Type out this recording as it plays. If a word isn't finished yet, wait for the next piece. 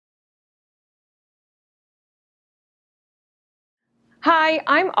Hi,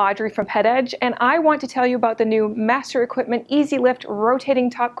 I'm Audrey from Pet Edge, and I want to tell you about the new Master Equipment Easy Lift rotating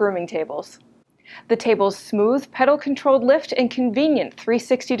top grooming tables. The table's smooth, pedal-controlled lift and convenient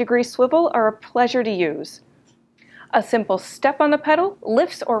 360-degree swivel are a pleasure to use. A simple step on the pedal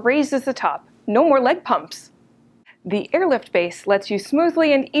lifts or raises the top. No more leg pumps. The airlift base lets you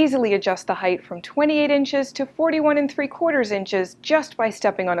smoothly and easily adjust the height from 28 inches to 41 3/4 inches just by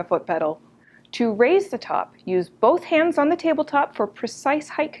stepping on a foot pedal. To raise the top, use both hands on the tabletop for precise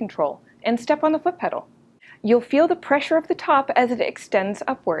height control and step on the foot pedal. You'll feel the pressure of the top as it extends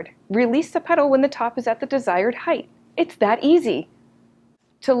upward. Release the pedal when the top is at the desired height. It's that easy.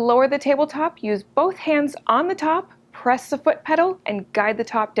 To lower the tabletop, use both hands on the top, press the foot pedal, and guide the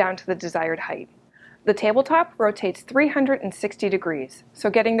top down to the desired height. The tabletop rotates 360 degrees, so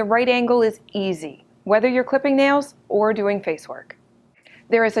getting the right angle is easy, whether you're clipping nails or doing face work.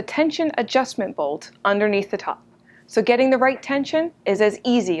 There is a tension adjustment bolt underneath the top, so getting the right tension is as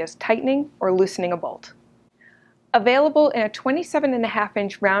easy as tightening or loosening a bolt. Available in a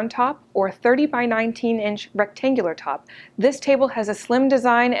 27.5-inch round top or 30 by 19-inch rectangular top, this table has a slim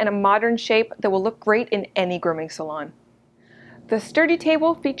design and a modern shape that will look great in any grooming salon. The sturdy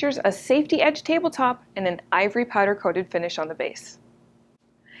table features a safety edge tabletop and an ivory powder-coated finish on the base.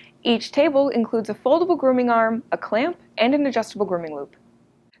 Each table includes a foldable grooming arm, a clamp, and an adjustable grooming loop.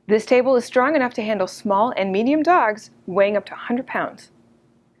 This table is strong enough to handle small and medium dogs weighing up to 100 pounds.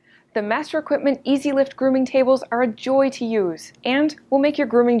 The Master Equipment Easy Lift grooming tables are a joy to use and will make your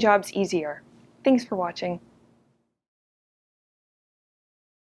grooming jobs easier. Thanks for watching.